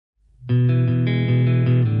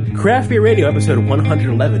Craft Beer Radio, episode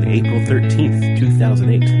 111, April 13th,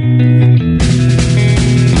 2008.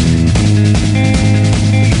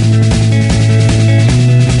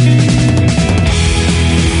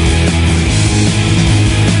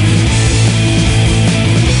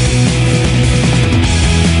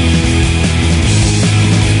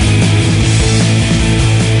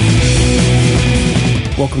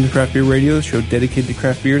 Welcome to Craft Beer Radio, the show dedicated to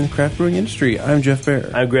craft beer and the craft brewing industry. I'm Jeff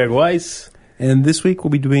Baer. I'm Greg Weiss. And this week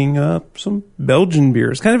we'll be doing some Belgian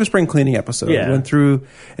beers. Kind of a spring cleaning episode. Yeah. We went through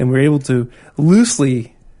and we were able to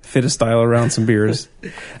loosely fit a style around some beers.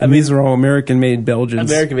 And these are all American-made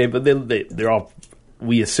Belgians. American-made, but they're all,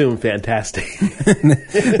 we assume, fantastic.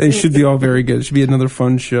 They should be all very good. It should be another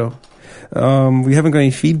fun show. We haven't got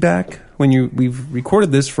any feedback we've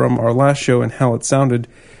recorded this from our last show and how it sounded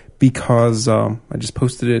because I just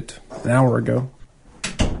posted it an hour ago.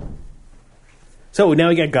 So now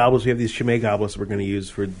we got goblets. We have these Chimay goblets we're going to use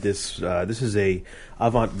for this. This is a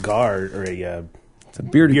avant-garde, or it's a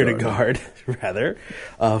bearded guard, rather,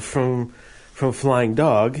 from Flying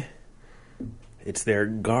Dog. It's their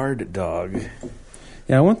guard dog.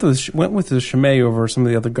 Yeah, I went with the Chimay over some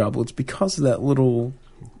of the other goblets because of that little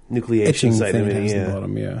nucleation site thing it has in the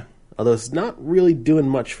bottom. Yeah. Although it's not really doing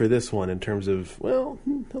much for this one in terms of, well,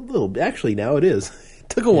 a little. Actually, now it is. It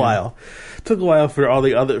took a while. It took a while for all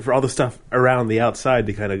the stuff around the outside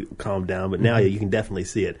to kind of calm down, but now you can definitely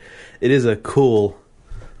see it. It is a cool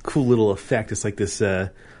little effect. It's like this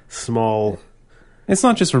small. It's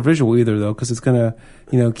not just for visual either, though, because it's gonna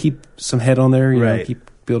keep some head on there. You right. know,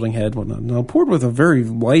 keep building head, whatnot. Now, poured with a very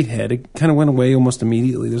light head, it kind of went away almost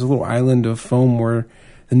immediately. There's a little island of foam where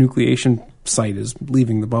the nucleation site is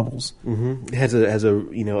leaving the bubbles. Mm-hmm. It has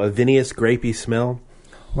a vinous, grapey smell.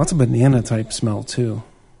 Lots of banana type smell too.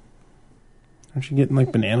 Aren't you getting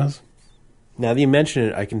like bananas? Now that you mention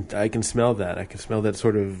it, I can smell that. I can smell that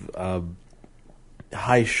sort of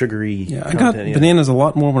high sugary. Yeah, content. I got bananas a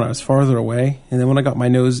lot more when I was farther away, and then when I got my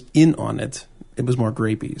nose in on it, it was more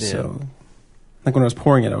grapey. Yeah. So, like when I was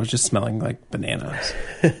pouring it, I was just smelling like bananas.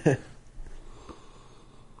 It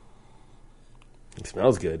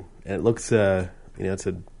smells good, and it looks. It's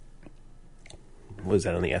a. What is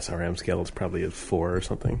that on the SRM scale? It's probably a 4 or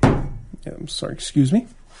something. Yeah, I'm sorry. Excuse me.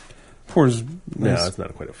 4 is nice. No, it's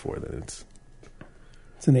not quite a 4. Then it's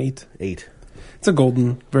an 8. 8. It's a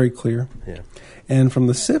golden, very clear. Yeah. And from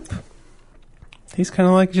the sip, tastes kind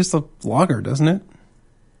of like just a lager, doesn't it?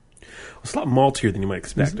 It's a lot maltier than you might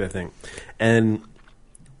expect, I think. And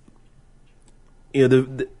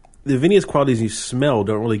the vinous qualities you smell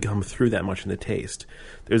don't really come through that much in the taste.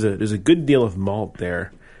 There's a good deal of malt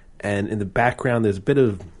there, and in the background there's a bit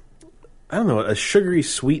of, I don't know, a sugary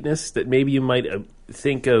sweetness that maybe you might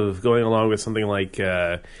think of going along with something like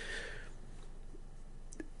a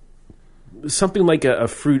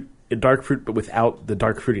fruit, a dark fruit, but without the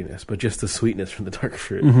dark fruitiness, but just the sweetness from the dark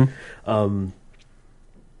fruit. Mm-hmm.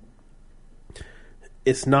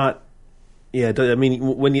 It's not. Yeah, I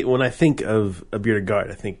mean, when I think of a bearded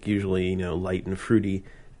guard, I think usually light and fruity,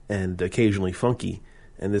 and occasionally funky,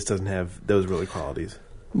 and this doesn't have those really qualities.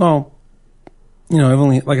 Well, I've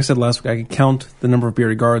only, like I said last week, I could count the number of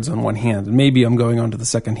bearded guards on one hand, and maybe I'm going on to the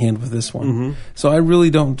second hand with this one. Mm-hmm. So I really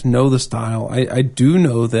don't know the style. I do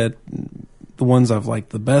know that the ones I've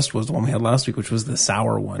liked the best was the one we had last week, which was the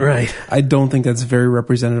sour one. Right. I don't think that's very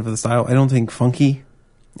representative of the style. I don't think funky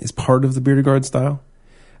is part of the bearded guard style.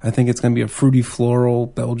 I think it's going to be a fruity, floral,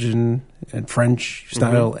 Belgian and French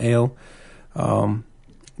style ale.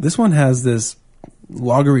 This one has this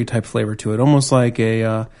lagery type flavor to it, almost like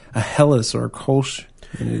a Helles or a Kolsch.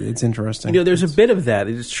 It's interesting. There's a bit of that.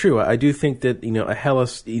 It is true. I do think that a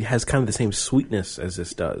Helles has kind of the same sweetness as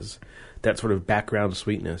this does. That sort of background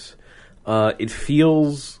sweetness. It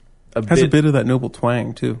feels has a bit of that noble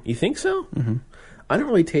twang too. You think so? Mm-hmm. I don't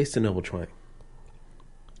really taste a noble twang,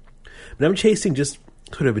 but I'm tasting just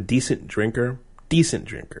sort of a decent drinker,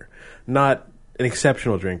 not an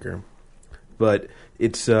exceptional drinker, but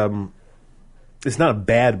it's not a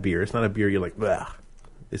bad beer. It's not a beer you're like, ugh.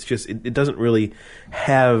 It's just it doesn't really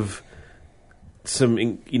have some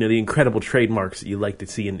the incredible trademarks that you like to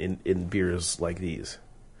see in beers like these.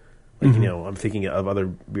 Like I'm thinking of other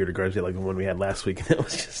bearded guards like the one we had last week, and that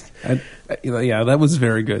was just that was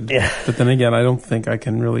very good. Yeah. But then again, I don't think I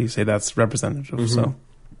can really say that's representative. Mm-hmm. So.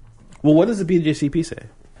 Well, what does the BJCP say?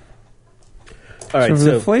 All right, so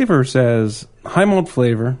the flavor says high malt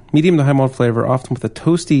flavor, medium to high malt flavor, often with a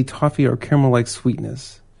toasty, toffee, or caramel-like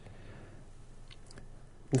sweetness.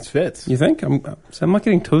 This fits. You think? I'm not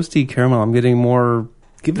getting toasty caramel. I'm getting more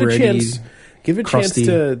give it bready, a chance. Give it a crusty.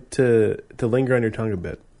 chance to linger on your tongue a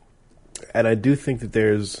bit. And I do think that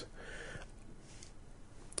there's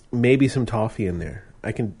maybe some toffee in there.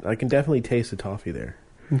 I can definitely taste the toffee there.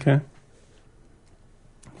 Okay.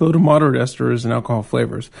 Low to moderate esters and alcohol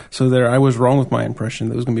flavors. So there, I was wrong with my impression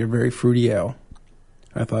that it was going to be a very fruity ale.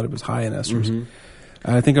 I thought it was high in esters. Mm-hmm.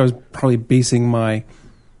 I think I was probably basing my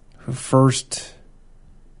first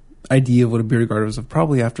idea of what a beer guard was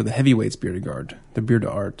probably after the heavyweights beer guard, the beer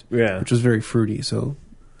d'art, which was very fruity. So,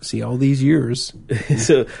 see, all these years.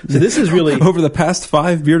 so this is really over the past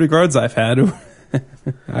 5 beer guards I've had.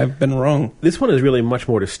 I've been wrong. This one is really much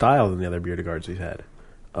more to style than the other beer guards we've had.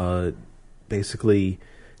 Basically,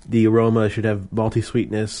 the aroma should have malty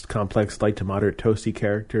sweetness, complex light to moderate toasty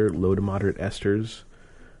character, low to moderate esters,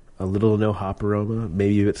 a little to no hop aroma,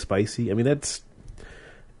 maybe a bit spicy. I mean, this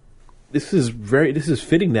is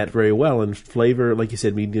fitting that very well. And flavor, like you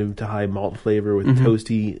said, medium to high malt flavor with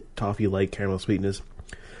toasty, toffee-like caramel sweetness.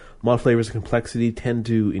 Malt flavors and complexity tend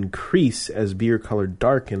to increase as beer color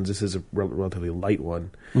darkens. This is a relatively light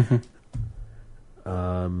one.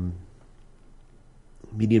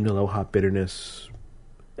 Medium to low hop bitterness.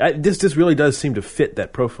 This really does seem to fit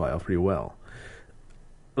that profile pretty well.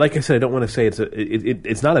 Like I said, I don't want to say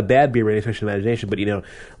it's not a bad beer by any stretch of the imagination, but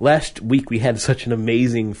last week we had such an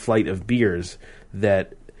amazing flight of beers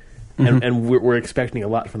that, and we're expecting a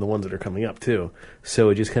lot from the ones that are coming up too. So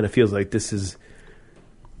it just kind of feels like this is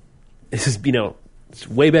it's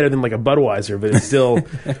way better than like a Budweiser, but it's still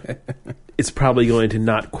it's probably going to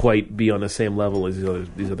not quite be on the same level as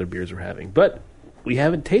these other beers we're having. But we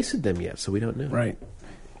haven't tasted them yet, so we don't know. Right.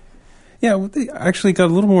 Yeah, they actually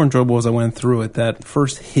got a little more enjoyable as I went through it. That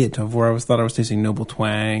first hit of where I thought I was tasting Noble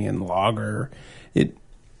Twang and lager, it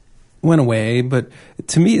went away. But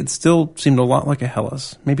to me, it still seemed a lot like a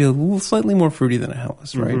Helles. Maybe a little slightly more fruity than a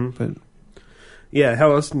Helles, right? But yeah,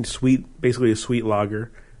 Helles and sweet, basically a sweet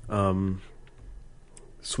lager,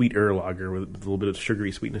 sweeter lager with a little bit of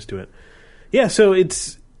sugary sweetness to it. Yeah, so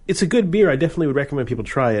it's a good beer. I definitely would recommend people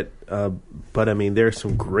try it. But I mean, there's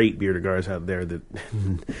some great beer cigars out there that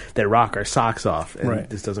that rock our socks off, and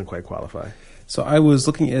this doesn't quite qualify. So I was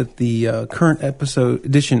looking at the current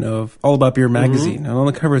edition of All About Beer magazine, and on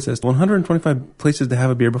the cover it says 125 places to have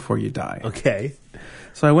a beer before you die. Okay.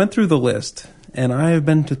 So I went through the list, and I have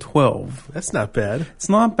been to 12. That's not bad. It's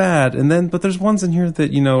not bad, but there's ones in here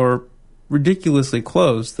that are ridiculously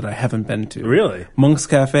close that I haven't been to. Really? Monk's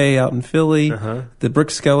Cafe out in Philly, the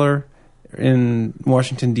Brickskeller in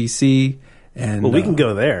Washington, D.C., and we can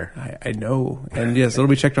go there. I know. And yes, it'll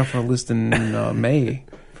be checked off our list in May,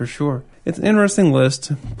 for sure. It's an interesting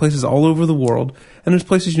list, places all over the world, and there's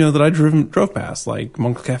places, that I drove past, like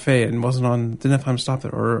Monk's Cafe, and didn't have time to stop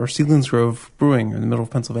there, or Sealands Brewing in the middle of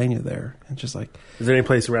Pennsylvania there. It's just like... Is there any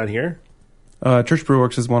place around here? Church Brew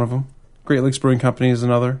Works is one of them. Great Lakes Brewing Company is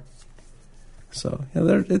another. So,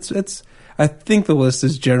 it's. I think the list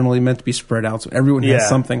is generally meant to be spread out, so everyone has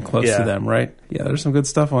something close to them, right? Yeah, there's some good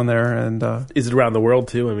stuff on there, and is it around the world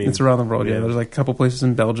too? I mean, it's around the world. Yeah, there's like a couple places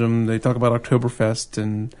in Belgium. They talk about Oktoberfest,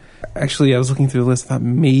 and actually, I was looking through the list. I thought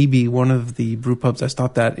maybe one of the brew pubs I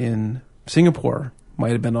stopped at in Singapore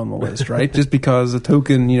might have been on the list, right? Just because a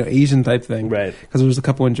token, Asian type thing, right? Because there was a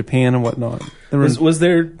couple in Japan and whatnot. Was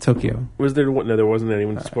there Tokyo? Was there? No, there wasn't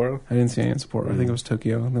anyone in Sapporo. I didn't see any in Sapporo. I think it was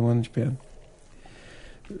Tokyo, the one in Japan.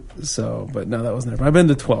 So, but no, that wasn't there. I've been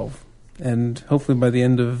to 12, and hopefully by the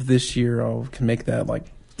end of this year, I can make that like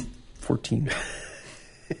 14.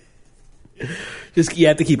 You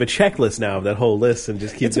have to keep a checklist now of that whole list, and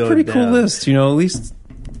just keep it's going. It's a pretty down. cool list, at least.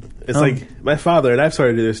 It's like my father, and I've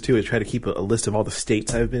started to do this too, is try to keep a list of all the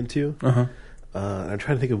states I've been to. I'm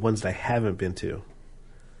trying to think of ones that I haven't been to.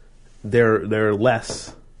 There are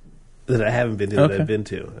less that I haven't been to that I've been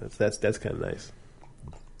to. That's kind of nice.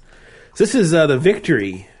 So this is the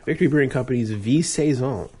Victory Brewing Company's V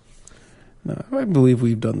Saison. No, I believe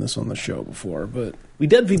we've done this on the show before, but we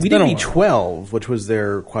did V12, which was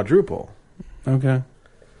their quadruple. Okay.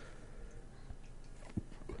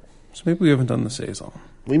 So maybe we haven't done the Saison.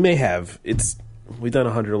 We may have. We've done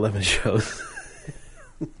 111 shows.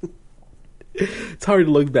 It's hard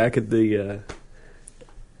to look back at the...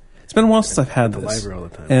 It's been a while since I've had this. Library all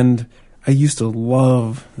the time. And I used to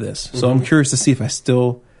love this. So I'm curious to see if I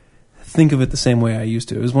still think of it the same way I used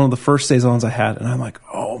to. It was one of the first Saisons I had, and I'm like,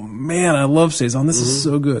 oh man, I love Saison. This is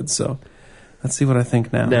so good. So let's see what I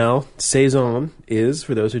think now. Now, Saison is,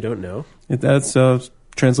 for those who don't know... That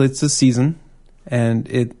translates to season, and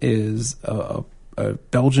it is a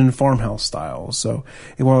Belgian farmhouse style. So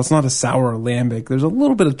while it's not a sour lambic, there's a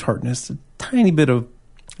little bit of tartness, a tiny bit of...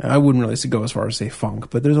 I wouldn't really go as far as say funk,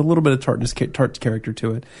 but there's a little bit of tart character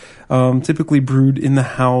to it. Typically brewed in the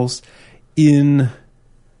house in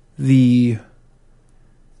the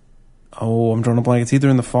Oh, I'm drawing a blank. It's either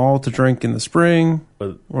in the fall to drink in the spring,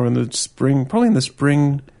 or in the spring, probably in the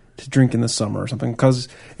spring to drink in the summer or something. Because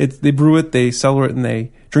they brew it, they cellar it, and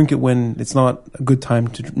they drink it when it's not a good time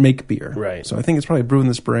to make beer. Right. So I think it's probably brew in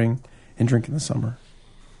the spring and drink in the summer.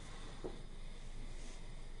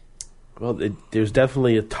 Well, there's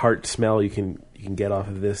definitely a tart smell you can get off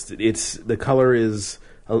of this. The color is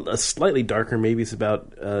a slightly darker. Maybe it's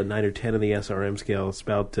about 9 or 10 on the SRM scale. It's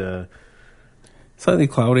about slightly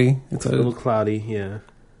cloudy. It's a little cloudy, yeah.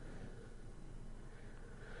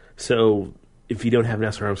 So if you don't have an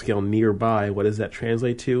SRM scale nearby, what does that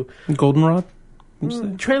translate to? Goldenrod?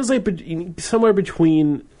 Translate somewhere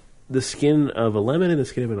between the skin of a lemon and the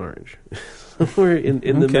skin of an orange. Somewhere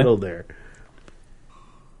in the middle there.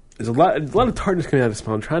 There's a lot of tartness coming out of this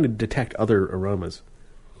smell. I'm trying to detect other aromas.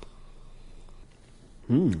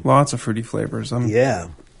 Lots of fruity flavors. Yeah.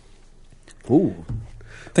 Ooh.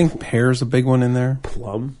 I think pear's a big one in there.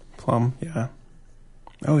 Plum, yeah.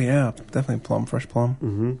 Oh yeah, definitely plum, fresh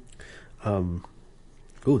plum.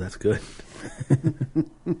 Ooh, that's good.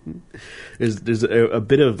 there's a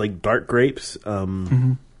bit of like dark grapes.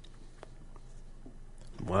 Wow.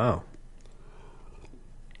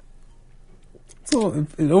 So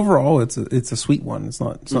overall, it's a sweet one. It's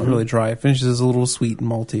not really dry. It finishes a little sweet and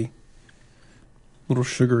malty, a little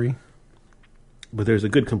sugary. But there's a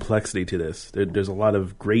good complexity to this. There's a lot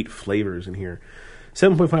of great flavors in here.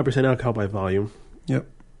 7.5% alcohol by volume. Yep.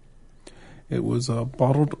 It was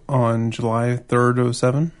bottled on July 3rd,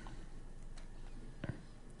 07.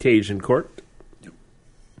 Caged and corked. Yep.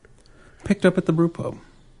 Picked up at the brew pub.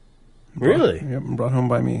 Really? Yep, and brought home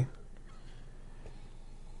by me.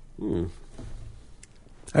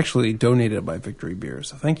 Actually donated by Victory Beer,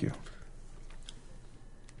 so thank you.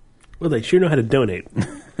 Well, they sure know how to donate.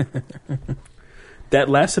 That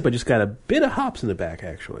last sip, I just got a bit of hops in the back,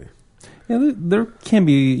 actually. Yeah, there can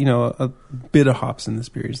be, a bit of hops in this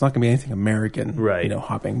beer. It's not going to be anything American, right?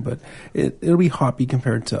 Hopping, but it'll be hoppy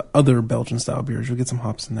compared to other Belgian-style beers. You'll get some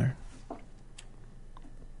hops in there.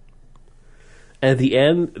 At the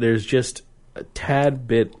end, there's just a tad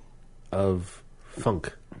bit of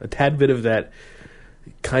funk. A tad bit of that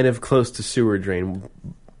kind of close to sewer drain.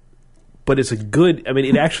 But it's a good,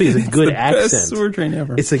 it actually is a good the accent. Best sewer drain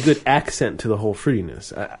ever. It's a good accent to the whole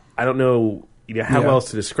fruitiness. I don't know how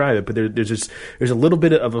else to describe it, but there's a little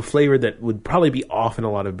bit of a flavor that would probably be off in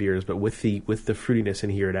a lot of beers, but with the fruitiness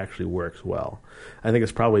in here, it actually works well. I think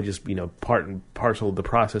it's probably just part and parcel of the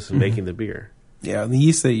process of making the beer. Yeah, the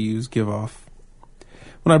yeast they use give off.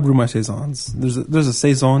 When I brew my saisons, there's a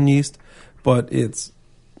saison yeast, but it's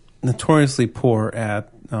notoriously poor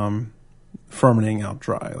at fermenting out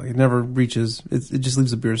dry. Like it never reaches. It just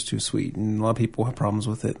leaves the beers too sweet, and a lot of people have problems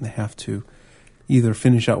with it, and they have to either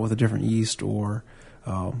finish out with a different yeast or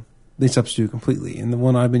they substitute completely. And the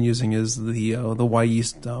one I've been using is the Y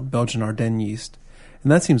yeast, Belgian Ardennes yeast,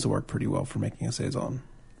 and that seems to work pretty well for making a saison.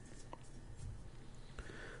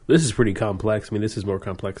 This is pretty complex. This is more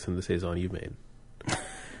complex than the saison you've made.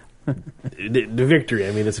 the Victory.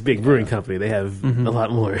 It's a big brewing company. They have a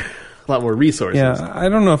lot more resources. Yeah, I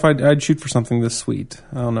don't know if I'd shoot for something this sweet.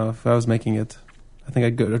 I don't know if I was making it. I think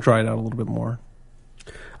I'd go to dry it out a little bit more.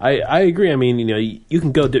 I agree. You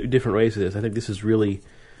can go different ways with this. I think this is really,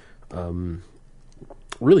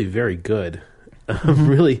 really very good. I'm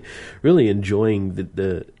really, really enjoying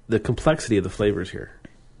the complexity of the flavors here.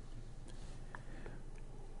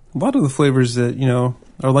 A lot of the flavors that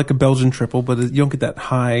are like a Belgian triple, but you don't get that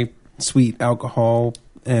high sweet alcohol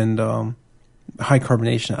and high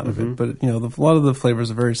carbonation out of it. But a lot of the flavors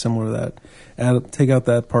are very similar to that. Take out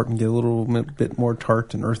that part and get a little bit more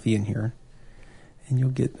tart and earthy in here. And you'll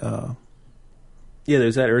get...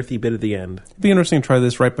 there's that earthy bit at the end. It'd be interesting to try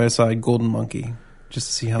this right beside Golden Monkey, just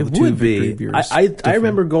to see how the two Victory beers... I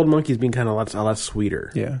remember Golden Monkey as being kind of a lot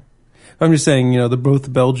sweeter. Yeah. I'm just saying, they're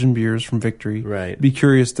both Belgian beers from Victory. Right. Be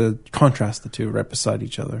curious to contrast the two right beside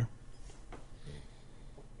each other.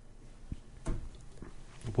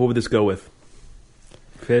 What would this go with?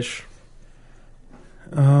 Fish?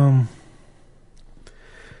 Polenta?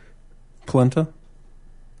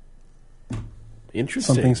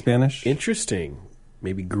 Interesting. Something Spanish? Interesting.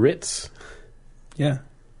 Maybe grits? Yeah.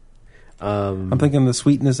 I'm thinking the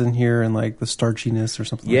sweetness in here and like the starchiness or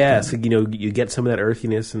something. Yeah, like that. so you get some of that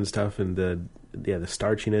earthiness and stuff, and the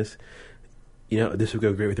starchiness. This would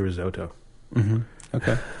go great with a risotto.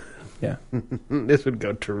 Okay. Yeah. This would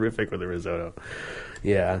go terrific with a risotto.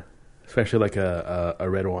 Yeah, especially like a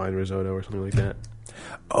red wine risotto or something like that.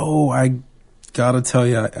 Oh, I gotta tell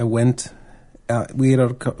you, I went. We had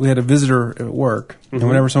a visitor at work, and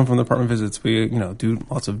whenever someone from the apartment visits, we do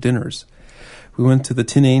lots of dinners. We went to the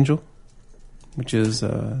Tin Angel, which is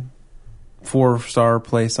 4-star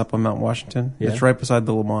place up on Mount Washington. Yeah. It's right beside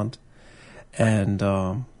the Lamont. And,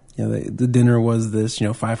 the dinner was this,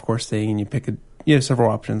 5-course thing, and you have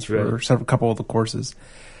several options for Right. couple of the courses.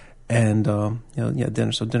 And,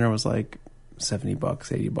 dinner. So dinner was like $70,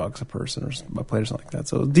 $80 a person or a plate or something like that.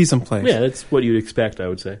 So a decent place. Yeah, that's what you'd expect, I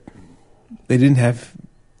would say. They didn't have,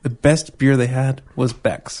 the best beer they had was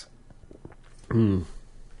Beck's. Mm.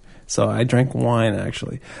 So I drank wine,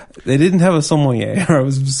 actually. They didn't have a sommelier.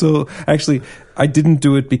 I didn't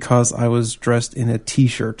do it because I was dressed in a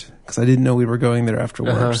T-shirt, because I didn't know we were going there after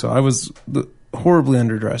work. Uh-huh. So I was horribly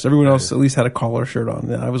underdressed. Everyone else at least had a collar shirt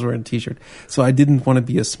on. I was wearing a T-shirt. So I didn't want to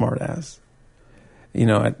be a smart ass.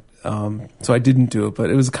 So I didn't do it. But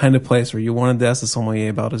it was the kind of place where you wanted to ask the sommelier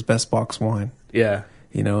about his best box wine. Yeah.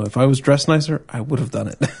 If I was dressed nicer, I would have done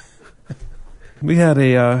it. We had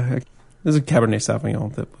there's a Cabernet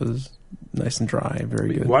Sauvignon that was nice and dry,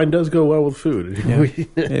 very good. Wine does go well with food. Yeah,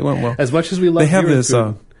 it went well. As much as we love They have beer and this.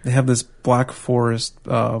 food. They have this Black Forest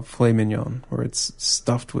filet mignon where it's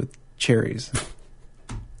stuffed with cherries.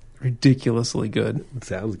 Ridiculously good. It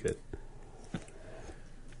sounds good.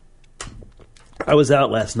 I was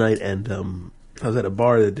out last night, and I was at a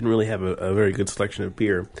bar that didn't really have a very good selection of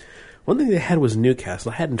beer. One thing they had was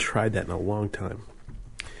Newcastle. I hadn't tried that in a long time.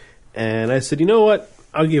 And I said, you know what?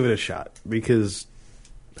 I'll give it a shot, because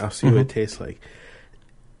I'll see what it tastes like.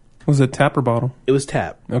 Was it tap or bottle? It was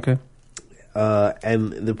tap. Okay.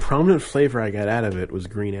 And the prominent flavor I got out of it was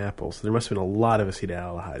green apple. So there must have been a lot of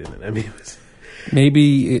acetaldehyde in it. I mean, it was...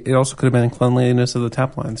 Maybe it also could have been cleanliness of the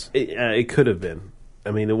tap lines. It could have been.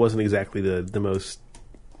 I mean, it wasn't exactly the most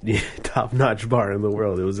top-notch bar in the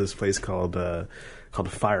world. It was this place called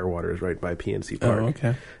Firewaters right by PNC Park.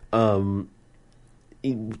 Oh,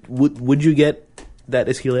 okay. Would you get that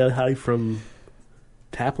acetaldehyde from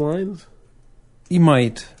tap lines? You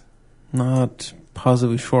might. Not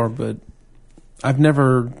positively sure, but I've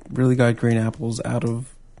never really got green apples out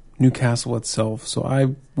of Newcastle itself, so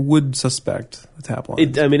I would suspect the tap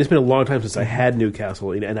lines. It's been a long time since I had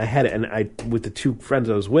Newcastle, and I had it, and I, with the two friends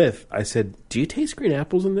I was with, I said, "Do you taste green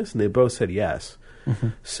apples in this?" And they both said yes. Mm-hmm.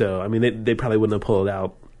 So, I mean, they probably wouldn't have pulled it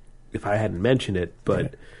out if I hadn't mentioned it, but...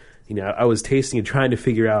 Right. I was tasting and trying to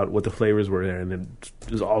figure out what the flavors were there, and it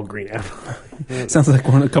was all green apple. Sounds like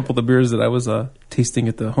a couple of the beers that I was tasting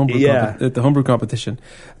at the homebrew competition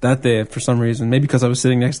that day. For some reason, maybe because I was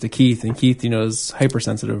sitting next to Keith, and Keith, is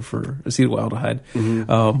hypersensitive for acetaldehyde.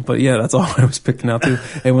 Mm-hmm. But yeah, that's all I was picking out too.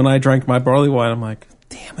 And when I drank my barley wine, I'm like,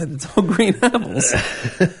 damn it, it's all green apples.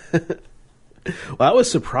 Well, I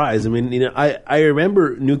was surprised. I mean, I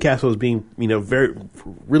remember Newcastle as being,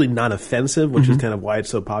 really non-offensive, which is kind of why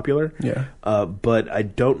it's so popular. Yeah. But I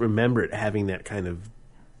don't remember it having that kind of...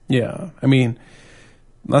 Yeah. I mean,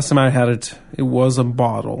 last time I had it, it was a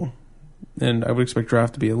bottle, and I would expect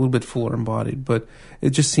draft to be a little bit fuller and bodied, but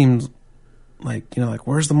it just seemed like,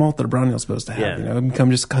 where's the malt that a brown ale is supposed to have? Yeah. I've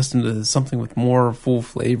become just accustomed to something with more full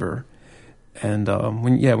flavor. And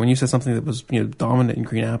when you said something that was dominant in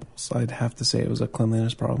green apples, I'd have to say it was a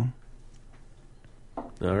cleanliness problem.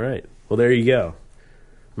 All right. Well, there you go.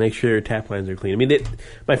 Make sure your tap lines are clean. I mean,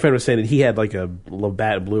 my friend was saying that he had like a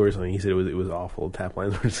Labatt Blue or something. He said it was awful. Tap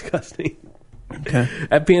lines were disgusting. Okay.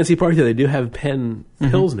 At PNC Park, though, they do have Penn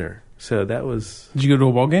Pilsner. So that was... Did you go to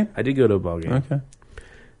a ball game? I did go to a ball game. Okay.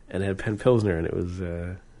 And I had Penn Pilsner, and it was,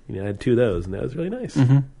 I had two of those, and that was really nice.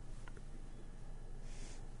 Mm-hmm.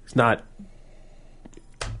 It's not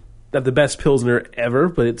the best Pilsner ever,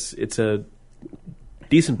 but it's a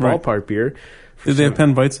decent ballpark beer. Did they have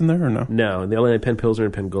Penn Vites in there or no? No, they only had Penn Pilsner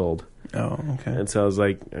and Penn Gold. Oh, okay. And so I was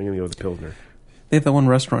like, I'm going to go with the Pilsner. They have that one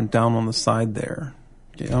restaurant down on the side there.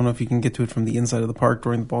 I don't know if you can get to it from the inside of the park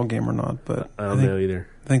during the ball game or not, but I don't know either.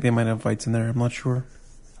 I think they might have Vites in there. I'm not sure.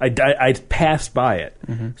 I passed by it,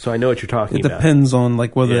 so I know what you're talking about. It depends on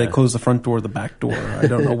whether they close the front door or the back door. I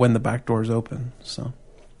don't know when the back door is open. So,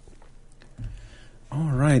 all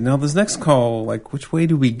right. Now this next call, which way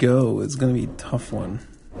do we go? It's going to be a tough one.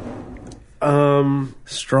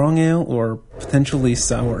 Strong ale or potentially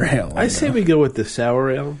sour ale? I say we go with the sour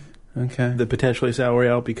ale. Okay. The potentially sour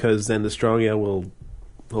ale, because then the strong ale will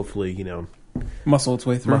hopefully, muscle its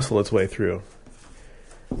way through.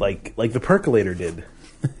 Like the percolator did.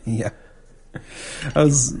 Yeah. I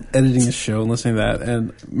was editing a show and listening to that,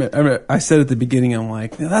 and I said at the beginning, I'm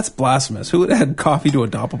like, that's blasphemous. Who would add coffee to a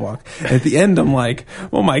Doppelbock? At the end, I'm like,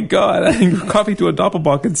 oh my God, adding coffee to a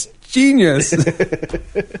Doppelbock, it's genius.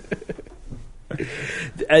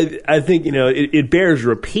 I think, it bears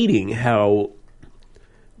repeating how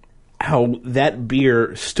that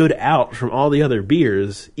beer stood out from all the other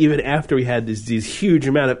beers, even after we had these huge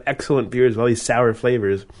amount of excellent beers with all these sour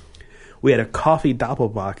flavors. we had a coffee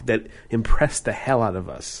Doppelbock that impressed the hell out of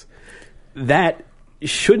us. That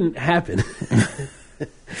shouldn't happen.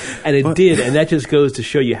 And it did, and that just goes to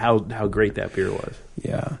show you how great that beer was.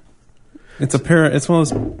 Yeah. It's it's one of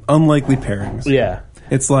those unlikely pairings. Yeah.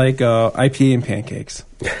 It's like IPA and pancakes.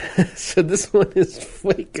 So this one is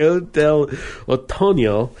Fuego del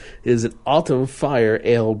Otoño, is an autumn fire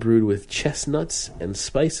ale brewed with chestnuts and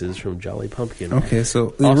spices from Jolly Pumpkin. Okay, so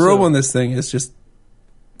the aroma on this thing is just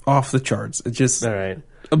off the charts. It's just all right.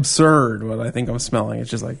 Absurd what I think I'm smelling. It's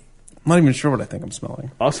just like, I'm not even sure what I think I'm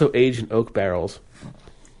smelling. Also aged in oak barrels.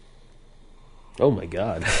 Oh my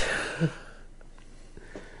God.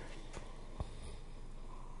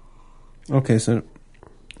 Okay, so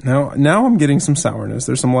now I'm getting some sourness.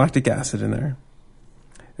 There's some lactic acid in there.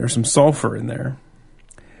 There's some sulfur in there.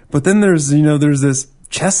 But then there's this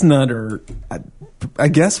chestnut, or I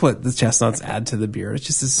guess what the chestnuts add to the beer. It's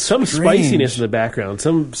just some spiciness in the background.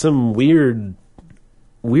 Some weird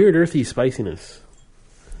earthy spiciness.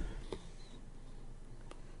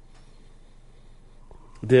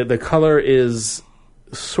 The color is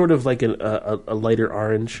sort of like a lighter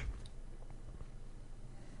orange.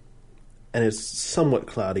 And it's somewhat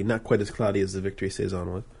cloudy, not quite as cloudy as the Victory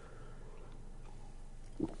Saison was.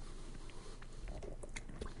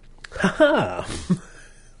 Ha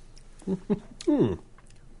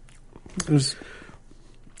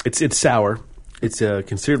It's sour. It's a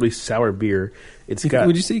considerably sour beer.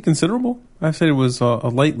 Would you say considerable? I said it was a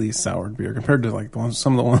lightly soured beer compared to like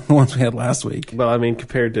some of the ones we had last week. Well, I mean,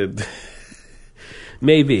 compared to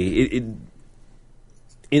maybe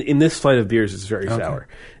in this flight of beers, it's very sour.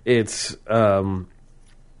 It's I mean,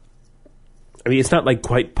 it's not like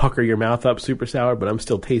quite pucker your mouth up super sour, but I'm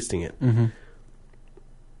still tasting it. Mm-hmm.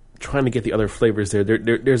 Trying to get the other flavors there.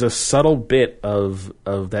 There's a subtle bit of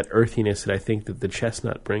that earthiness that I think that the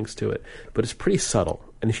chestnut brings to it, but it's pretty subtle.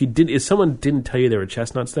 And if someone didn't tell you there were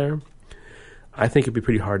chestnuts there, I think it'd be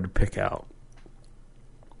pretty hard to pick out.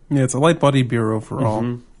 Yeah, it's a light bodied beer overall.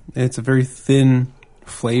 Mm-hmm. It's a very thin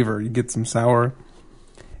flavor. You get some sour,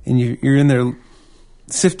 and you're in there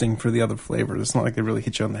sifting for the other flavors. It's not like they really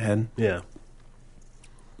hit you on the head. Yeah.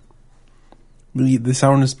 The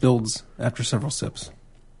sourness builds after several sips.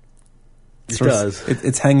 It does.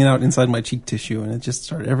 It's hanging out inside my cheek tissue, and it just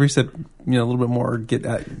started every sip, a little bit more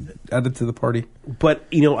added to the party. But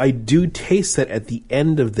I do taste that at the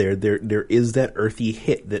end of there is that earthy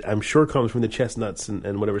hit that I'm sure comes from the chestnuts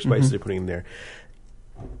and whatever spices they're putting in there.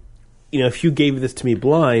 If you gave this to me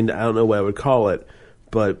blind, I don't know what I would call it,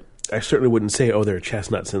 but I certainly wouldn't say, "Oh, there are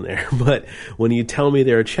chestnuts in there." But when you tell me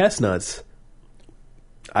there are chestnuts,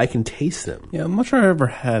 I can taste them. Yeah, I'm not sure I ever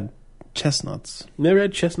had chestnuts. Never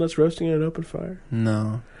had chestnuts roasting on an open fire?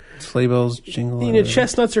 No. Sleigh bells jingle.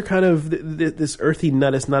 Chestnuts are kind of this earthy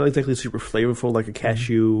nut. It's not exactly super flavorful like a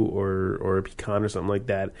cashew or a pecan or something like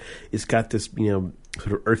that. It's got this,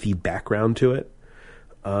 sort of earthy background to it.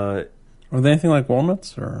 Are they anything like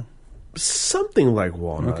walnuts or something like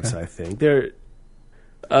walnuts? Okay. I think they're.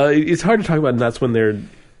 It's hard to talk about nuts when they're.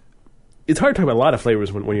 It's hard to talk about a lot of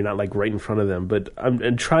flavors when you're not like right in front of them. But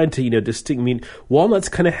I'm trying to distinct. I mean, walnuts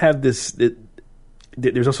kind of have this.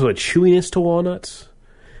 There's also a chewiness to walnuts,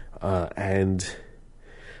 but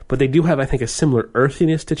they do have, I think, a similar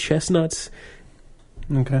earthiness to chestnuts.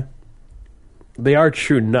 Okay. They are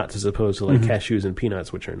true nuts as opposed to like cashews and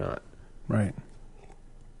peanuts, which are not. Right.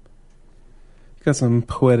 Got some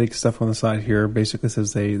poetic stuff on the side here. Basically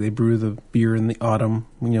says they brew the beer in the autumn,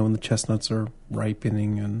 when the chestnuts are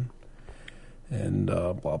ripening and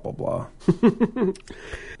blah, blah, blah.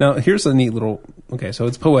 Now, here's a neat little... Okay, so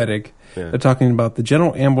it's poetic. Yeah. They're talking about the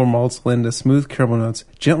gentle amber malts lend a smooth caramel notes,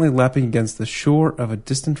 gently lapping against the shore of a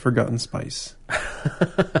distant forgotten spice.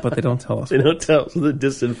 But they don't tell us. They don't tell us what the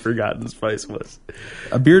distant forgotten spice was.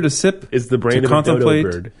 A beer to sip... Is the brain of a dodo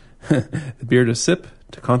bird. The beer to sip,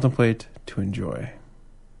 to contemplate, to enjoy.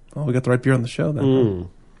 Well, we got the right beer on the show then.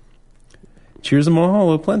 Cheers and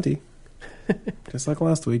mahalo, plenty. Just like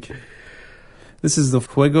last week. This is the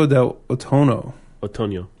Fuego del Otoño.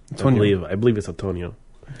 Otoño. I believe it's Otoño.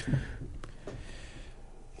 Okay.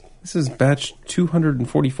 This is batch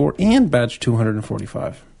 244 and batch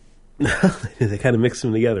 245. They kind of mix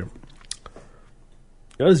them together.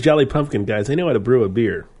 Those Jolly Pumpkin guys, they know how to brew a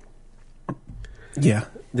beer. Yeah.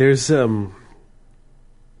 There's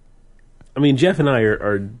Jeff and I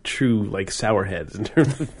are true like sourheads in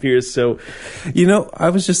terms of beers. So, I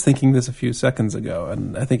was just thinking this a few seconds ago,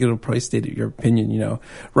 and I think it'll probably state your opinion.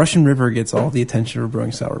 Russian River gets all the attention for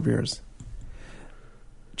brewing sour beers.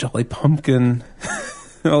 Jolly Pumpkin.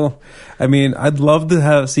 Well, I'd love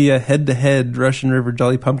to see a head-to-head Russian River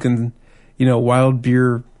Jolly Pumpkin, wild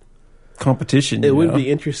beer competition. It would be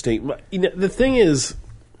interesting. The thing is,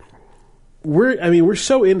 we're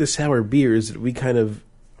so into sour beers that we kind of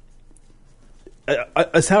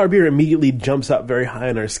a sour beer immediately jumps up very high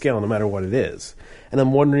on our scale, no matter what it is. And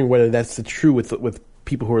I'm wondering whether that's the true with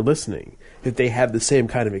people who are listening, if they have the same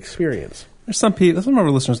kind of experience. There's some people, some of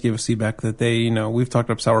our listeners gave us feedback that they, we've talked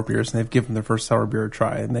up sour beers and they've given their first sour beer a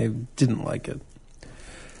try and they didn't like it.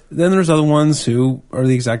 Then there's other ones who are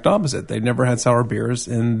the exact opposite. They've never had sour beers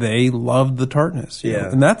and they loved the tartness. You know?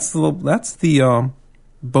 And that's the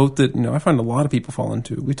boat that I find a lot of people fall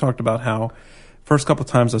into. We talked about how first couple of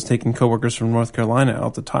times I was taking coworkers from North Carolina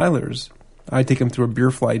out to Tyler's, I'd take them through a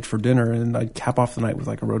beer flight for dinner, and I'd cap off the night with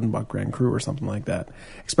like a Rodenbach Grand Cru or something like that,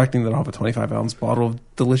 expecting that I'll have a 25-ounce bottle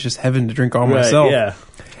of delicious heaven to drink all myself. Yeah.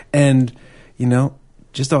 And,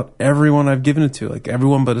 just about everyone I've given it to, like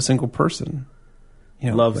everyone but a single person,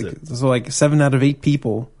 loves it. So like 7 out of 8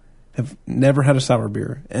 people have never had a sour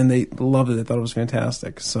beer, and they loved it. They thought it was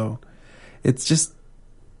fantastic. So it's just,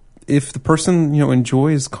 if the person,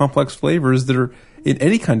 enjoys complex flavors that are in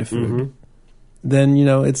any kind of food, then,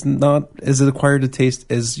 it's not as acquired a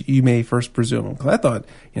taste as you may first presume. Because I thought,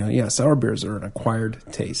 sour beers are an acquired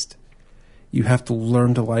taste. You have to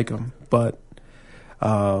learn to like them. But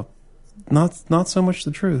not so much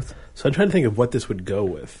the truth. So I'm trying to think of what this would go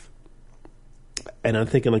with. And I'm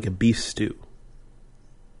thinking like a beef stew.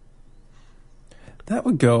 That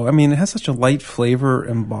would go. I mean, it has such a light flavor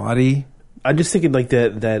and body. I'm just thinking like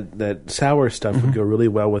that sour stuff would go really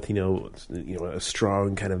well with, a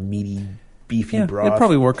strong kind of meaty, beefy broth. It'd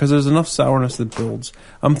probably work because there's enough sourness that builds.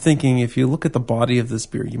 I'm thinking if you look at the body of this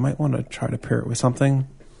beer, you might want to try to pair it with something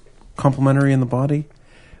complementary in the body.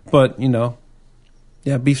 But,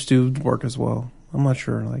 beef stew would work as well. I'm not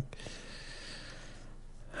sure. I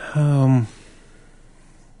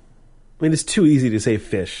mean, it's too easy to say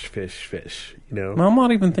fish. I'm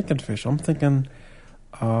not even thinking fish. I'm thinking,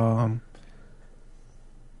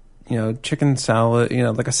 chicken salad,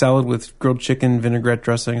 like a salad with grilled chicken, vinaigrette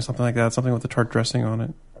dressing, something like that, something with a tart dressing on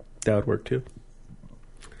it. That would work too.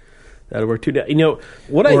 Think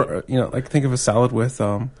of a salad with,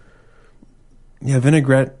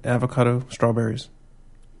 vinaigrette, avocado, strawberries.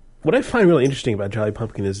 What I find really interesting about Jolly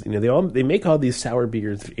Pumpkin is, they make all these sour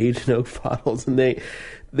beers aged in oak bottles, and they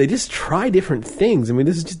just try different things. I mean,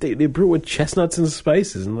 this is just they brew with chestnuts and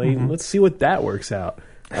spices, and let's see what that works out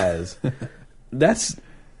as. That's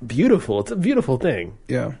beautiful. It's a beautiful thing.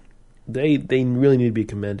 Yeah, they really need to be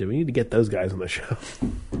commended. We need to get those guys on the show.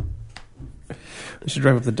 We should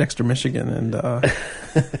drive up to Dexter, Michigan,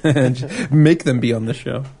 and make them be on the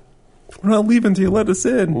show. We're not leaving until you let us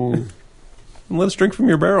in. Ooh. And let us drink from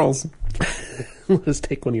your barrels. Let us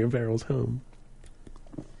take one of your barrels home.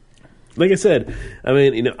 Like I said, I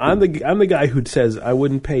mean, I'm the guy who says I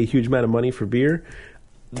wouldn't pay a huge amount of money for beer.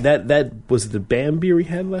 That was the BAM beer we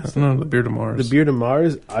had last time? No, the Beer to Mars. The Beer to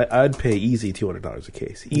Mars, I'd pay easy $200 a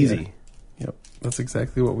case. Easy. Yeah. Yep. That's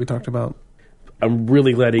exactly what we talked about. I'm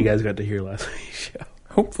really glad you guys got to hear last week's show.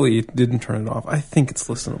 Hopefully you didn't turn it off. I think it's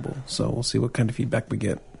listenable, so we'll see what kind of feedback we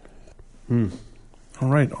get. All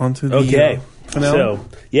right, on to the finale. So,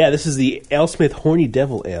 this is the AleSmith Horny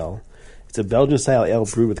Devil Ale. It's a Belgian-style ale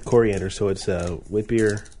brewed with coriander, so it's a wit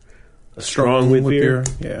beer, a strong wit beer.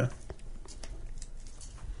 Yeah.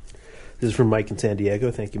 This is from Mike in San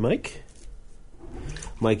Diego. Thank you, Mike.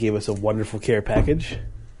 Mike gave us a wonderful care package.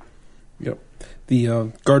 Yep.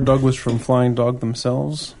 The guard dog was from Flying Dog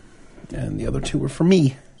themselves, and the other two were from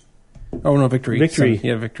me. Oh, no, Victory. Victory.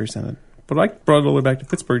 Victory sent it. But I brought it all the way back to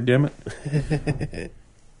Pittsburgh, damn it.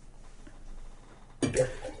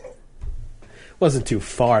 Wasn't too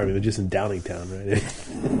far. I mean, it was just in Downingtown,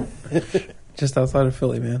 right? Just outside of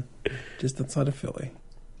Philly, man. Just outside of Philly.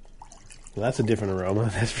 Well, that's a different aroma,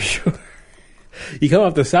 that's for sure. You come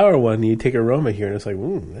off the sour one, and you take aroma here, and it's like,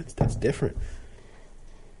 that's different.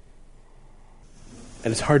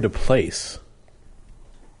 And it's hard to place.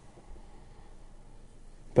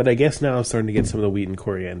 But I guess now I'm starting to get some of the wheat and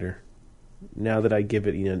coriander. Now that I give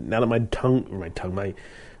it, now that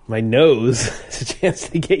my nose has a chance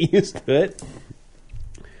to get used to it.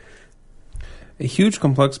 A huge,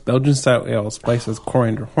 complex Belgian-style ale spiced with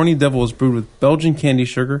coriander. Horny Devil is brewed with Belgian candy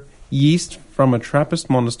sugar, yeast from a Trappist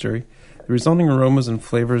monastery. The resulting aromas and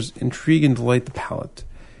flavors intrigue and delight the palate.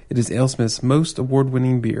 It is AleSmith's most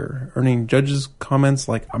award-winning beer, earning judges' comments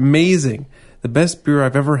like, "Amazing! The best beer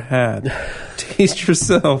I've ever had. Taste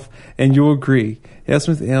yourself, and you'll agree.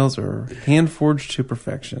 AleSmith ales are hand-forged to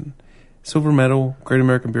perfection." Silver Medal, Great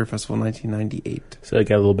American Beer Festival, 1998. So I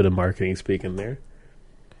got a little bit of marketing speaking there.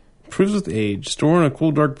 Proves with age. Store in a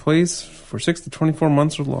cool, dark place for 6 to 24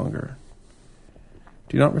 months or longer.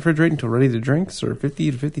 Do not refrigerate until ready to drink. Serve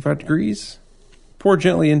 50 to 55 degrees. Pour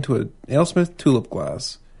gently into an AleSmith tulip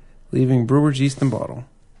glass, leaving brewer's yeast in bottle.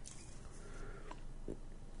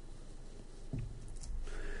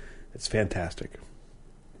 It's fantastic.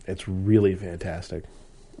 It's really fantastic.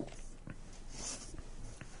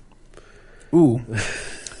 Ooh.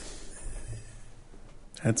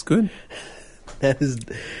 That's good. That is,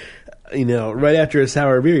 right after a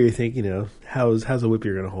sour beer, you think, how's a whip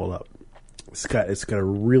beer going to hold up? It's got a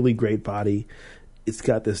really great body. It's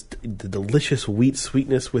got the delicious wheat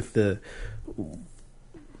sweetness with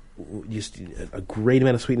just a great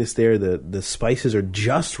amount of sweetness there. The spices are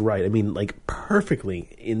just right. I mean, like perfectly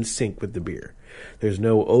in sync with the beer. There's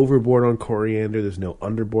no overboard on coriander. There's no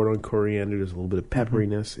underboard on coriander. There's a little bit of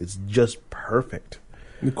pepperiness. It's just perfect.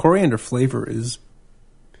 The coriander flavor is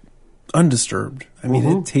undisturbed. I mean,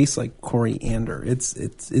 it tastes like coriander. It's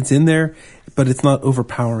in there, but it's not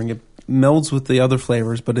overpowering. It melds with the other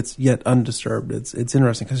flavors, but it's yet undisturbed. It's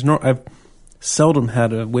interesting because I've seldom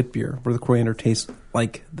had a wit beer where the coriander tastes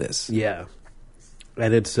like this. Yeah,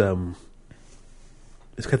 and it's got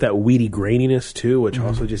that weedy graininess too, which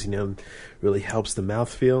also just really helps the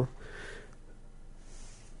mouthfeel.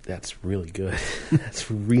 That's really good.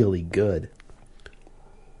 That's really good.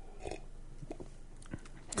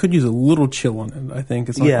 Could use a little chill on it. I think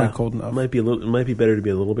it's not quite cold enough. It might be better to be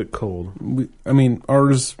a little bit cold.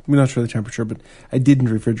 Ours, we're not sure the temperature, but I didn't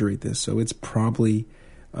refrigerate this, so it's probably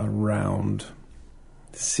around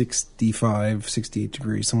 65, 68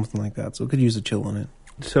 degrees, something like that. So it could use a chill on it.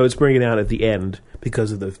 So it's bringing out at the end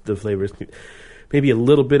because of the flavors. Maybe a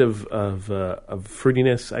little bit of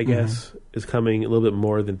fruitiness, I guess, is coming a little bit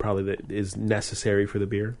more than probably that is necessary for the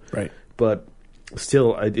beer. Right. But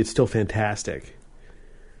still, it's still fantastic.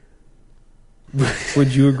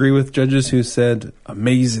 Would you agree with judges who said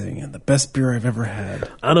amazing and the best beer I've ever had?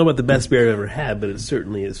 I don't know about the best beer I've ever had, but it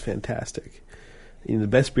certainly is fantastic. The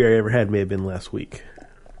best beer I ever had may have been last week.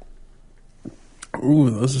 Ooh,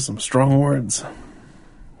 those are some strong words.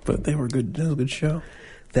 But they were good. That was a good show.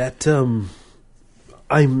 That,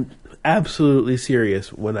 I'm absolutely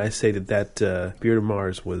serious when I say that Beer to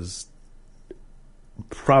Mars was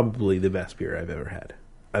probably the best beer I've ever had.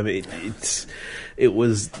 I mean, it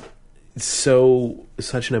was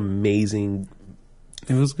such an amazing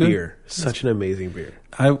it was good beer. Such an amazing beer.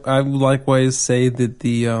 I would likewise say that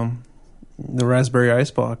the raspberry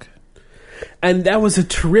Eisbock. And that was a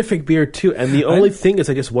terrific beer too. And the only thing is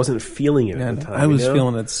I just wasn't feeling it at the time. I was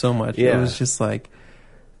feeling it so much. Yeah. It was just like,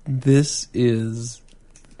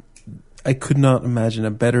 I could not imagine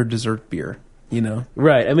a better dessert beer,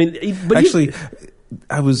 Right. I mean, but actually,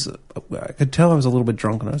 I could tell I was a little bit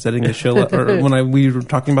drunk when I was editing the show, or when we were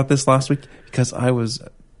talking about this last week, because I was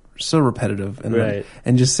so repetitive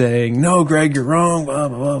and just saying, "No, Greg, you're wrong." Blah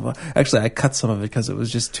blah blah blah. Actually, I cut some of it because it was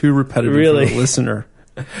just too repetitive for the listener.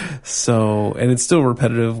 So, and it's still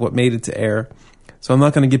repetitive. What made it to air? So I'm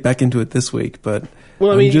not going to get back into it this week, but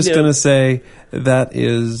I'm just going to say that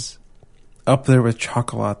is up there with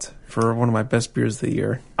Chocolat for one of my best beers of the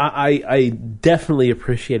year. I definitely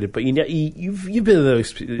appreciate it, but you've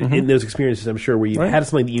been in those experiences, I'm sure, where you've had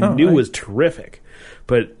something that you knew was terrific,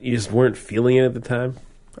 but you just weren't feeling it at the time.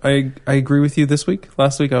 I agree with you this week.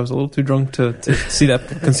 Last week I was a little too drunk to concede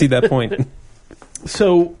that point.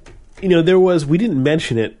 So, we didn't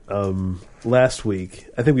mention it last week.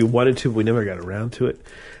 I think we wanted to, but we never got around to it.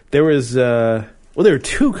 There was there were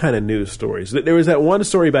two kind of news stories. There was that one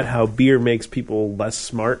story about how beer makes people less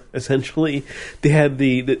smart, essentially. They had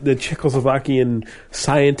the Czechoslovakian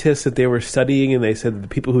scientists that they were studying, and they said that the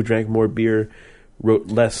people who drank more beer wrote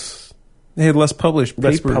less. They had less published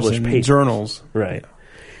papers in journals. Right.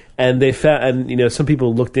 And they found, and some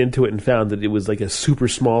people looked into it and found that it was like a super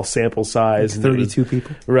small sample size. Like 32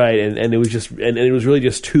 people. Right. And it was just, and it was really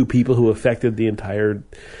just two people who affected the entire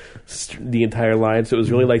line. So it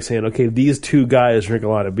was really like saying, okay, these two guys drink a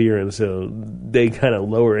lot of beer, and so they kind of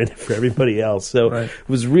lower it for everybody else. So It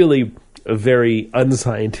was really a very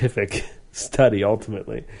unscientific study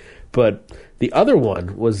ultimately. But the other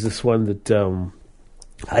one was this one that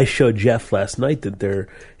I showed Jeff last night, that they're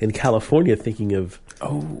in California thinking of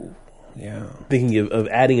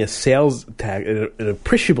adding a sales tax, an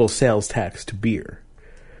appreciable sales tax to beer.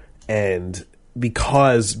 And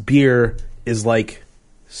because beer is like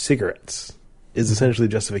cigarettes, is essentially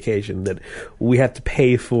justification that we have to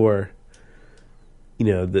pay for,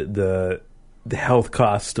 the health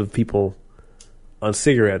cost of people on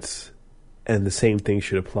cigarettes, and the same thing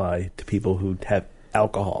should apply to people who have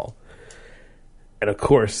alcohol. And of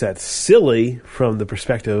course, that's silly from the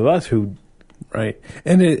perspective of us who Right.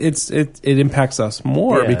 And it impacts us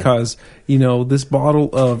more because, this bottle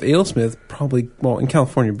of AleSmith probably, in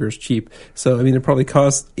California, beer's cheap. So, I mean, it probably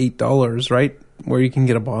costs $8, right? Where you can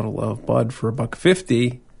get a bottle of Bud for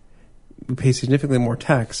 $1.50. We pay significantly more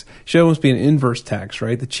tax. Should almost be an inverse tax,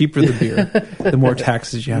 right? The cheaper the beer, the more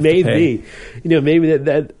taxes you have to pay. Maybe. Maybe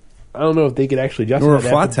that I don't know if they could actually justify that. Or a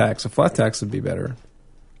flat tax. A flat tax would be better.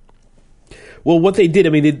 Well, what they did, I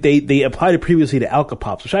mean, they applied it previously to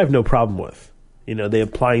Alka-Pops, which I have no problem with. They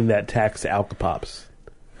applying that tax to Alka-Pops.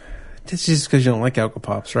 It's just because you don't like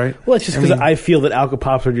Alka-Pops, right? Well, it's just because I feel that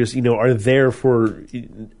Alka-Pops are just, are there for,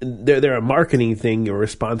 they're a marketing thing in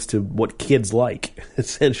response to what kids like,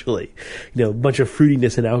 essentially. A bunch of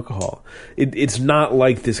fruitiness and alcohol. It's not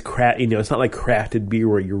like this it's not like crafted beer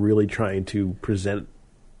where you're really trying to present,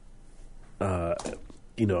 a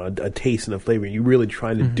taste and a flavor. You're really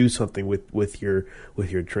trying to do something with your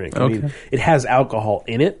drink. Okay. I mean, it has alcohol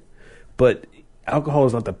in it, but alcohol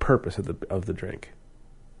is not the purpose of the drink.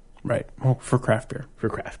 Right. Well, for craft beer. For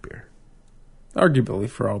craft beer. Arguably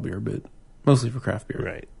for all beer, but mostly for craft beer.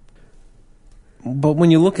 Right. But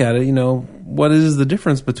when you look at it, what is the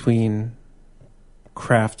difference between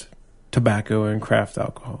craft tobacco and craft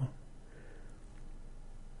alcohol?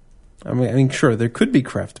 I mean, sure, there could be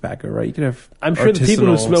craft tobacco, right? You could have. I'm sure the people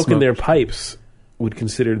who smoke in their pipes would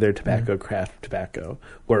consider their tobacco craft tobacco,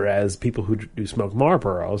 whereas people who do smoke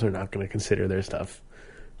Marlboros are not going to consider their stuff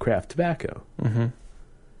craft tobacco. Mm-hmm.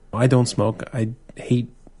 I don't smoke. I hate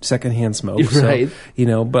secondhand smoke. Right.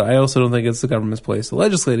 So, but I also don't think it's the government's place to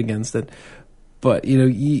legislate against it. But,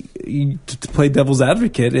 to play devil's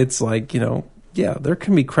advocate, it's like, there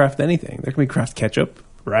can be craft anything. There can be craft ketchup,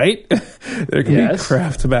 right? There can be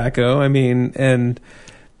craft tobacco. I mean, and,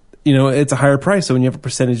 it's a higher price. So when you have a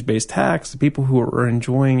percentage-based tax, the people who are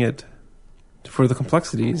enjoying it for the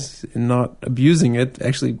complexities and not abusing it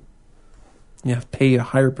actually you have to pay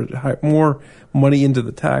a more money into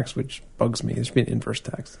the tax, which bugs me. There should be an inverse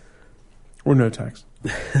tax or no tax.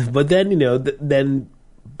 But then, then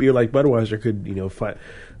beer like Budweiser could, find,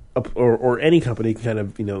 or any company can kind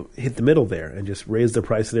of, hit the middle there and just raise the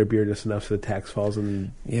price of their beer just enough so the tax falls.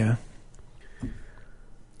 And yeah,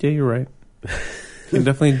 you're right. You can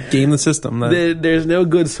definitely game the system. There's no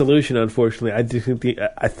good solution, unfortunately. I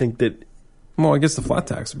think that. Well, I guess the flat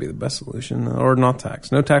tax would be the best solution, or not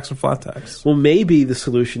tax. No tax or flat tax. Well, maybe the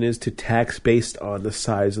solution is to tax based on the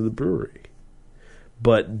size of the brewery.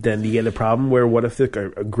 But then you get a problem where what if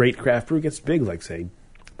a great craft brew gets big, like, say,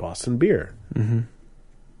 Boston Beer? Mm-hmm.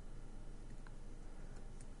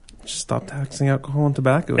 Just stop taxing alcohol and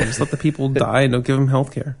tobacco and just let the people die and don't give them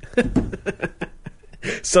health care.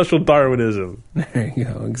 Social Darwinism. There you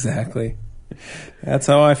go, exactly. That's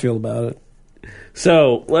how I feel about it.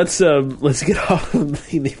 So let's get off of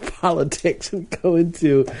the politics and go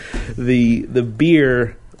into the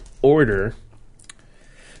beer order.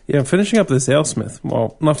 Yeah, I'm finishing up this AleSmith.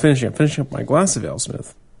 Well, not finishing. I'm finishing up my glass of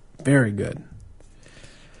AleSmith. Very good.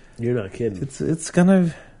 You're not kidding. It's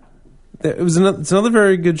another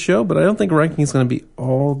very good show, but I don't think ranking is going to be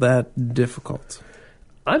all that difficult.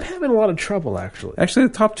 I'm having a lot of trouble, actually. Actually,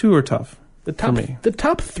 the top two are tough for me. The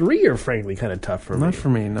top three are frankly kind of tough for me. Not for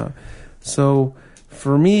me, no. So,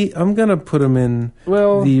 for me, I'm going to put them in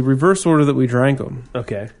the reverse order that we drank them.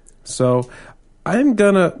 Okay. So, I'm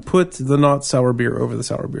going to put the not sour beer over the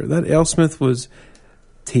sour beer. That AleSmith was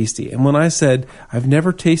tasty. And when I said I've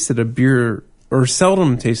never tasted a beer, or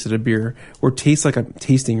seldom tasted a beer, or taste like I'm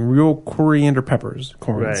tasting real coriander corns.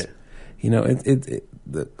 Right.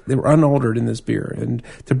 They were unaltered in this beer. And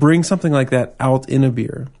to bring something like that out in a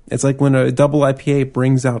beer, it's like when a double IPA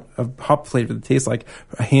brings out a hop flavor that tastes like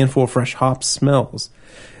a handful of fresh hops smells.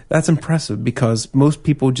 That's impressive because most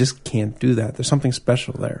people just can't do that. There's something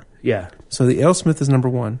special there. Yeah. So the AleSmith is number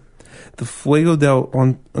one. The Fuego del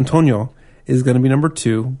Antonio is going to be number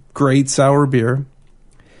two. Great sour beer.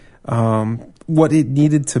 What it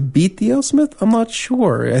needed to beat the AleSmith, I'm not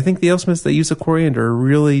sure. I think the AleSmiths that use a coriander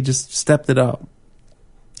really just stepped it up.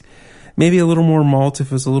 Maybe a little more malt. If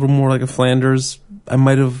it was a little more like a Flanders, I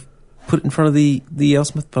might have put it in front of the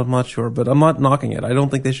AleSmith, but I'm not sure. But I'm not knocking it. I don't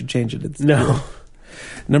think they should change it. No.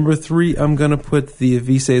 Number three, I'm going to put the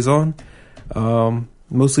Vie Saison,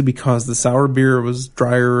 mostly because the sour beer was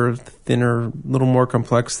drier, thinner, a little more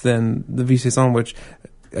complex than the Vie Saison, which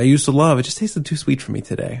I used to love. It just tasted too sweet for me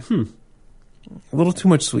today. A little too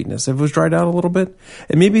much sweetness. If it was dried out a little bit,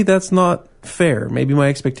 and maybe that's not fair. Maybe my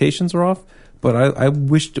expectations are off. But I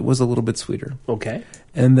wished it was a little bit sweeter. Okay.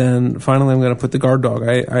 And then finally I'm going to put the Guard Dog.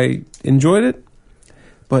 I enjoyed it,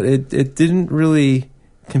 but it didn't really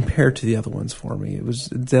compared to the other ones for me. It was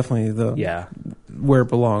definitely where it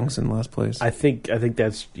belongs in last place. I think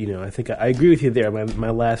that's I think I agree with you there. My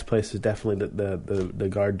last place is definitely the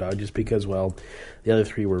Guard Dog, just because the other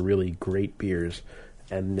three were really great beers,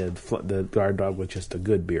 and the Guard Dog was just a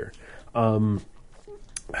good beer.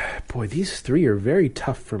 Boy, these three are very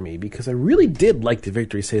tough for me because I really did like the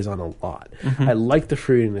Victory Saison a lot. Mm-hmm. I liked the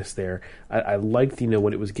fruitiness there. I liked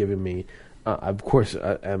what it was giving me. Of course,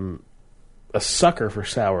 I'm a sucker for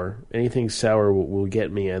sour. Anything sour will get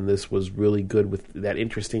me, and this was really good with that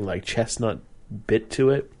interesting chestnut bit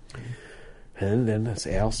to it. And then that's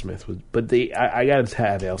AleSmith but I got to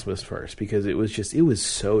have AleSmith first because it was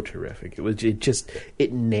so terrific.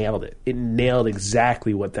 It nailed it. It nailed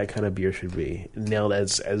exactly what that kind of beer should be. It nailed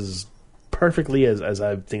as perfectly as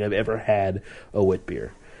I think I've ever had a wit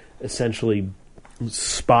beer. Essentially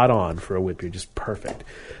spot on for a wit beer, just perfect.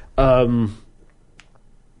 Boy,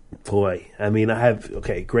 I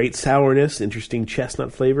have great sourness, interesting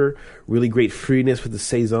chestnut flavor, really great fruitiness with the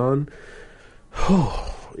Saison.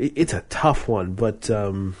 It's a tough one, but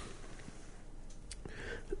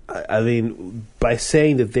by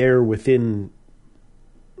saying that they're within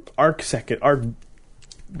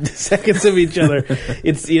seconds of each other,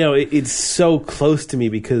 it's so close to me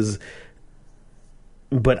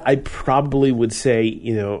but I probably would say,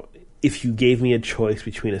 if you gave me a choice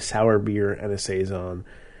between a sour beer and a Saison,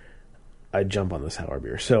 I'd jump on the sour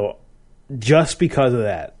beer. So just because of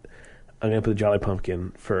that, I'm going to put the Jolly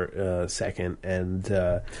Pumpkin for second and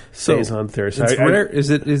Saison third. So rare.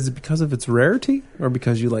 Is it because of its rarity or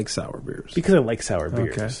because you like sour beers? Because I like sour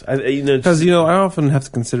beers. Okay. Because I often have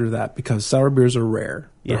to consider that because sour beers are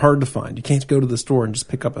rare. They're hard to find. You can't go to the store and just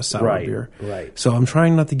pick up a sour beer. Right. So I'm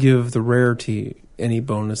trying not to give the rarity any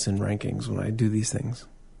bonus in rankings when I do these things.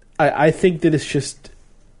 I think that it's just...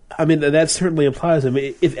 that certainly applies.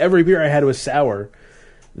 If every beer I had was sour,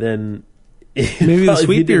 then... Maybe the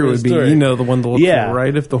sweet beer would be, the one to look for,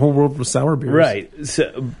 right? If the whole world was sour beers. Right.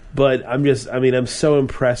 So, but I'm so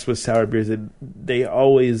impressed with sour beers that they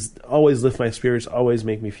always lift my spirits, always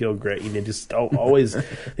make me feel great. Just always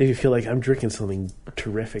make me feel like I'm drinking something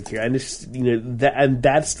terrific here. And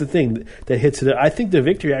that's the thing that hits it. I think the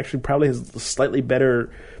Victory actually probably has slightly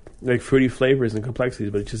better fruity flavors and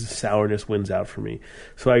complexities, but it's just the sourness wins out for me.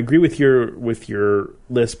 So I agree with your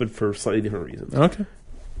list, but for slightly different reasons. Okay.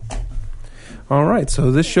 All right,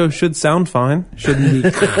 so this show should sound fine. Shouldn't be.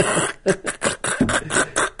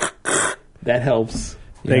 That helps.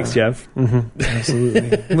 Thanks, Jeff. Mm-hmm.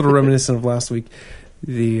 Absolutely. A little reminiscent of last week.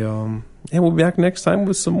 And we'll be back next time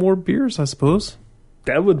with some more beers, I suppose.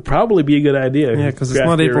 That would probably be a good idea. Yeah, because it's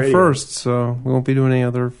not April 1st, so we won't be doing any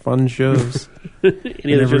other fun shows.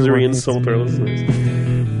 Any other shows where we insult our listeners.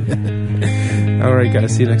 All right,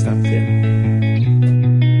 guys. See you next time. Yeah.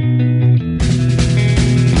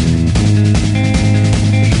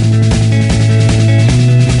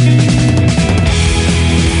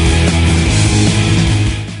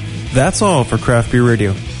 That's all for Craft Beer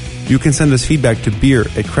Radio. You can send us feedback to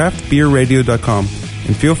beer@craftbeerradio.com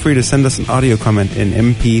and feel free to send us an audio comment in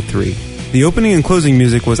MP3. The opening and closing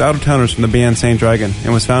music was Out of Towners from the band Saint Dragon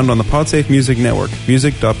and was found on the Podsafe Music Network,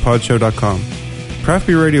 music.podshow.com. Craft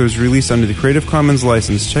Beer Radio is released under the Creative Commons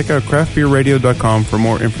license. Check out craftbeerradio.com for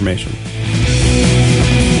more information. Call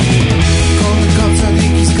the cops, I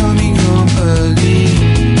think he's coming home early.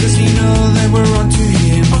 Does he know that we're onto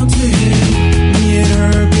him? Onto him. Me and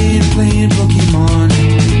her been playing Pokemon.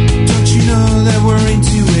 Don't you know that we're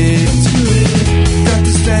into it? Got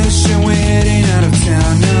the stash and we're heading out of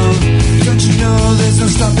town now. Don't you know there's no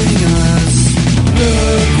stopping us?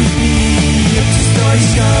 Look, we be up to starry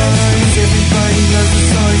skies. Everybody knows the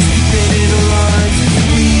stories, keeping it alive.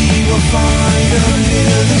 We will find a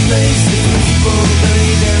little place. If people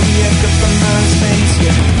really there, we have got from our space.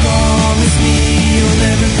 Yeah.